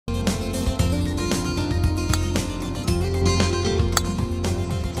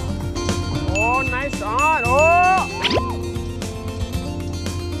on! Oh!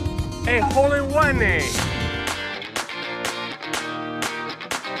 Hey, hole in one, eh?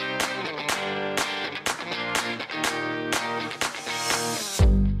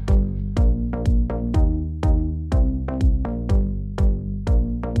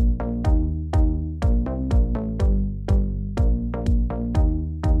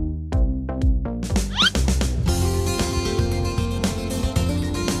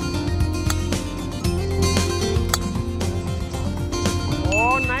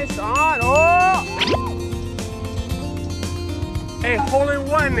 Nice on! Oh! Hey, hole in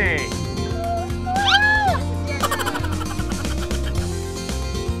one, eh?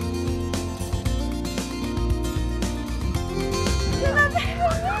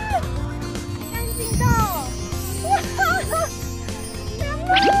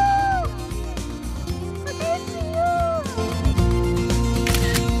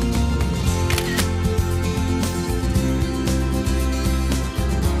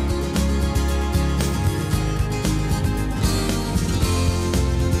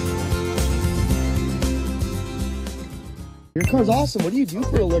 Your car's awesome. What do you do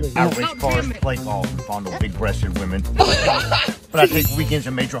for a living? I race cars, play golf, and fondle big-breasted women. But I take weekends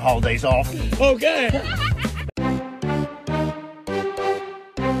and major holidays off. Okay.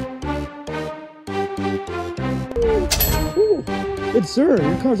 Ooh. Good sir,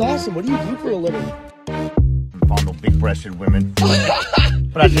 your car's awesome. What do you do for a living? And fondle big-breasted women.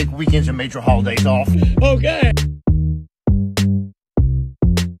 But I take weekends and major holidays off. Okay.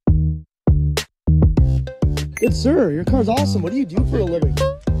 Good sir, your car's awesome. What do you do for a living?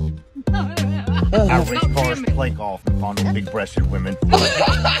 I race cars, play golf, and fondle big-breasted women.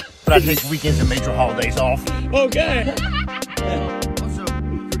 But I take weekends and major holidays off. Okay. Also,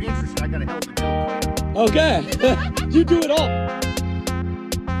 if you're interested, I got a hell of a deal. Okay. You do it all.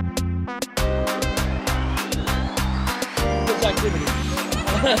 This activity.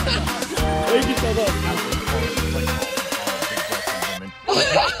 Thank you so much. I race cars, play golf, and fondle big-breasted women.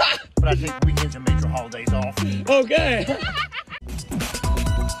 But I take weekends and major holidays off. Okay.